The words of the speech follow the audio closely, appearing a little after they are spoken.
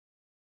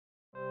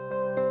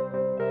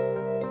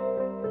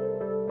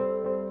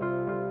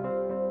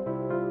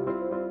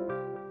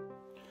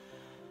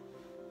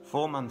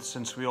4 months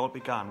since we all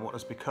began what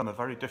has become a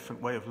very different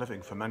way of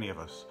living for many of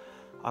us,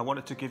 I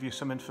wanted to give you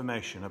some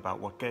information about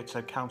what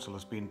Gateshead Council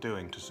has been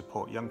doing to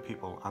support young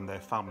people and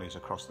their families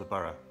across the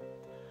borough.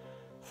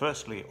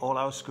 Firstly, all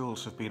our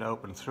schools have been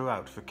open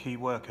throughout for key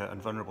worker and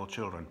vulnerable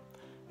children,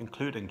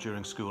 including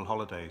during school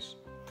holidays.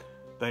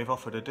 They've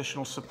offered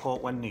additional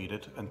support when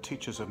needed, and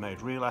teachers have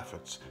made real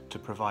efforts to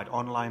provide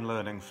online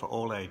learning for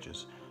all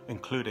ages,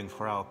 including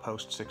for our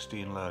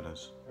post-16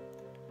 learners.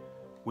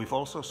 We've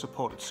also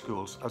supported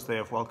schools as they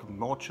have welcomed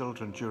more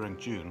children during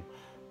June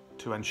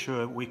to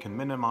ensure we can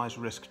minimise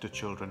risk to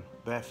children,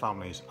 their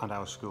families and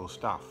our school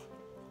staff.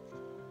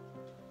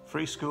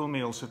 Free school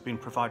meals have been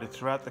provided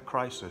throughout the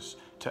crisis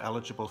to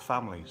eligible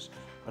families,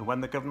 and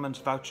when the government's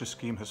voucher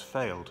scheme has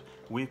failed,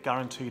 we've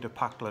guaranteed a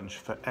packed lunch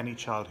for any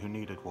child who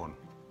needed one.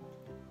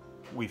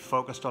 We've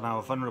focused on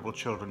our vulnerable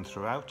children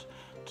throughout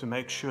to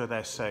make sure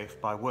they're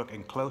safe by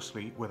working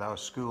closely with our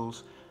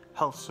schools,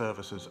 health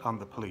services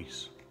and the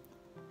police.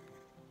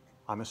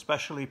 I'm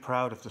especially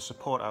proud of the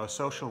support our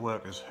social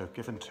workers have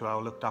given to our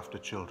looked after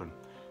children,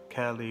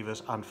 care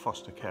leavers and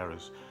foster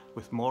carers,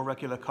 with more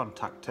regular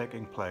contact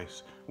taking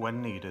place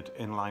when needed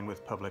in line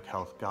with public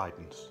health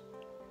guidance.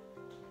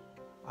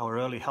 Our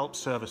early help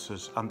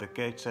services and the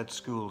Gateshead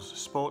Schools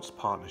Sports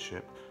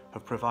Partnership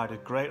have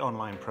provided great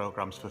online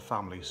programmes for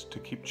families to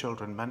keep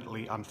children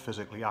mentally and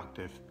physically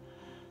active.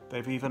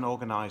 They've even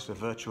organised a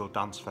virtual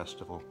dance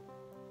festival.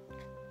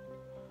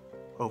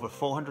 Over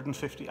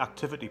 450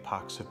 activity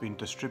packs have been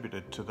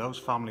distributed to those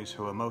families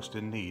who are most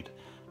in need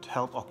to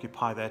help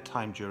occupy their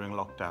time during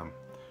lockdown,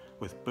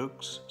 with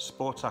books,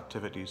 sports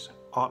activities,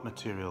 art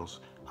materials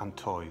and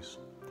toys.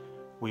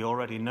 We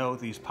already know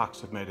these packs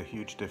have made a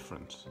huge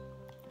difference.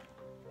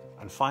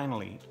 And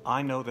finally,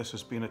 I know this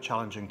has been a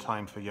challenging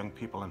time for young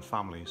people and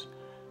families,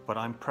 but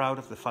I'm proud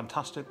of the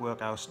fantastic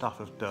work our staff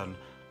have done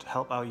to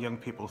help our young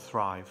people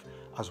thrive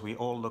as we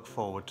all look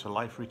forward to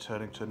life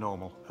returning to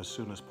normal as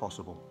soon as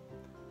possible.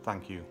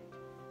 Thank you.